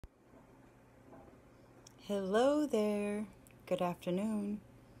Hello there. Good afternoon.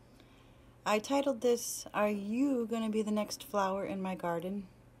 I titled this, Are You Going to Be the Next Flower in My Garden?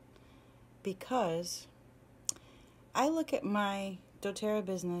 Because I look at my doTERRA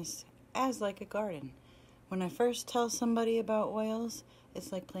business as like a garden. When I first tell somebody about oils,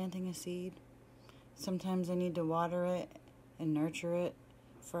 it's like planting a seed. Sometimes I need to water it and nurture it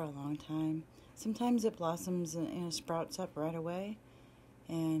for a long time. Sometimes it blossoms and sprouts up right away.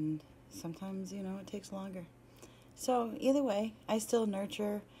 And sometimes, it takes longer. So either way, I still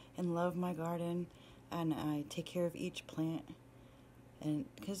nurture and love my garden, and I take care of each plant. And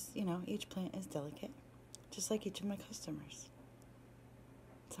because, each plant is delicate, just like each of my customers.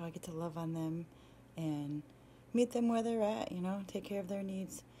 So I get to love on them and meet them where they're at, take care of their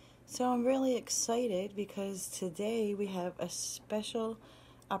needs. So I'm really excited because today we have a special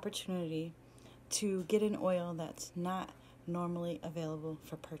opportunity to get an oil that's not normally available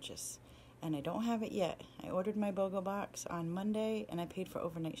for purchase. And I don't have it yet. I ordered my BOGO box on Monday and I paid for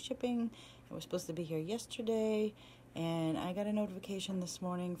overnight shipping. It was supposed to be here yesterday, and I got a notification this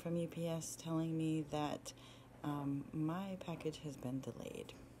morning from UPS telling me that my package has been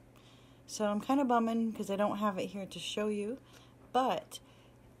delayed. So I'm kind of bumming because I don't have it here to show you, but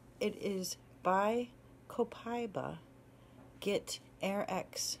it is by Copaiba. Get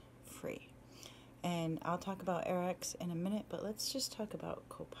AirX free. And I'll talk about AirX in a minute, but let's just talk about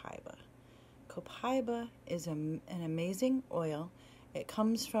Copaiba. Copaiba is an amazing oil. It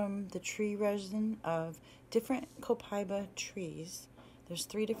comes from the tree resin of different Copaiba trees. There's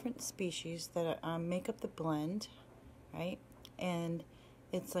 3 different species that make up the blend, right? And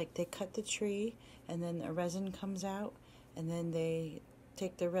it's like they cut the tree, and then the resin comes out, and then they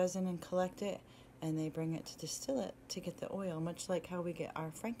take the resin and collect it, and they bring it to distill it to get the oil, much like how we get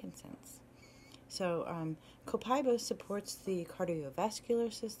our frankincense. So Copaiba supports the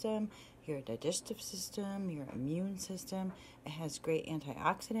cardiovascular system, your digestive system, your immune system. It has great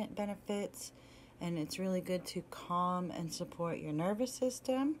antioxidant benefits, and it's really good to calm and support your nervous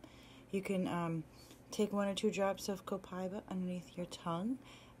system. You can take 1 or 2 drops of Copaiba underneath your tongue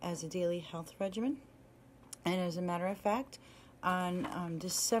as a daily health regimen. And as a matter of fact, on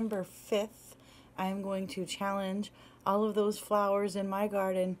December 5th, I'm going to challenge all of those flowers in my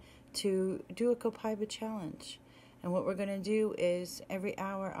garden to do a Copaiba challenge. And what we're going to do is every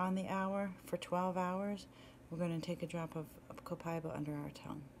hour on the hour for 12 hours, we're going to take a drop of Copaiba under our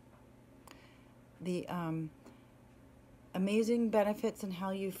tongue. The amazing benefits and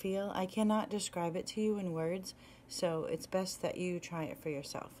how you feel, I cannot describe it to you in words, so it's best that you try it for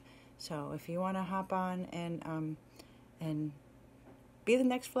yourself. So if you want to hop on and be the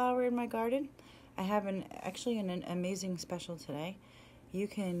next flower in my garden, I have an amazing special today. You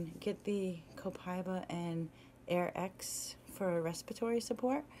can get the Copaiba and AirX for respiratory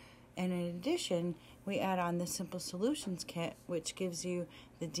support. And in addition, we add on the Simple Solutions kit, which gives you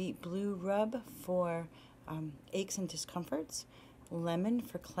the Deep Blue Rub for aches and discomforts, Lemon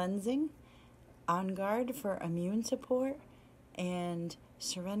for cleansing, On Guard for immune support, and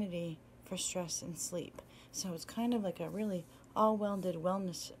Serenity for stress and sleep. So it's kind of like a really all-welded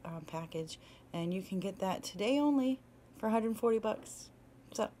wellness package, and you can get that today only for $140.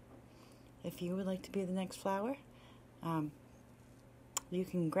 So if you would like to be the next flower, you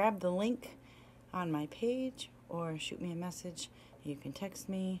can grab the link on my page or shoot me a message. You can text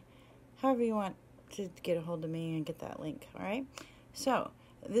me, however you want to get a hold of me and get that link, all right? So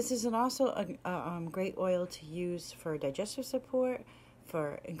this is also a great oil to use for digestive support,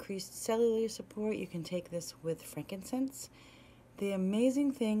 for increased cellular support. You can take this with frankincense. The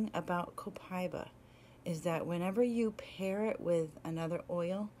amazing thing about Copaiba is that whenever you pair it with another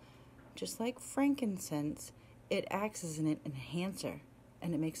oil, just like frankincense, it acts as an enhancer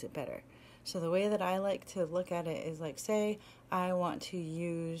and it makes it better. So the way that I like to look at it is like, say I want to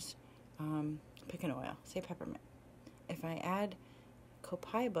use, pick an oil, say peppermint. If I add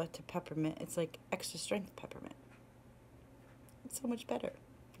Copaiba to peppermint, it's like extra strength peppermint. It's so much better,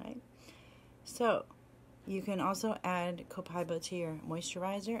 right? So you can also add Copaiba to your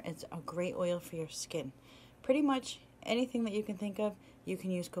moisturizer. It's a great oil for your skin. Pretty much anything that you can think of, you can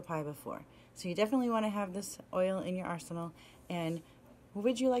use Copaiba for. So you definitely want to have this oil in your arsenal. And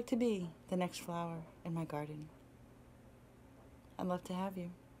would you like to be the next flower in my garden? I'd love to have you.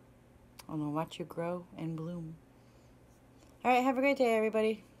 I want to watch you grow and bloom. All right, have a great day,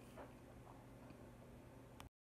 everybody.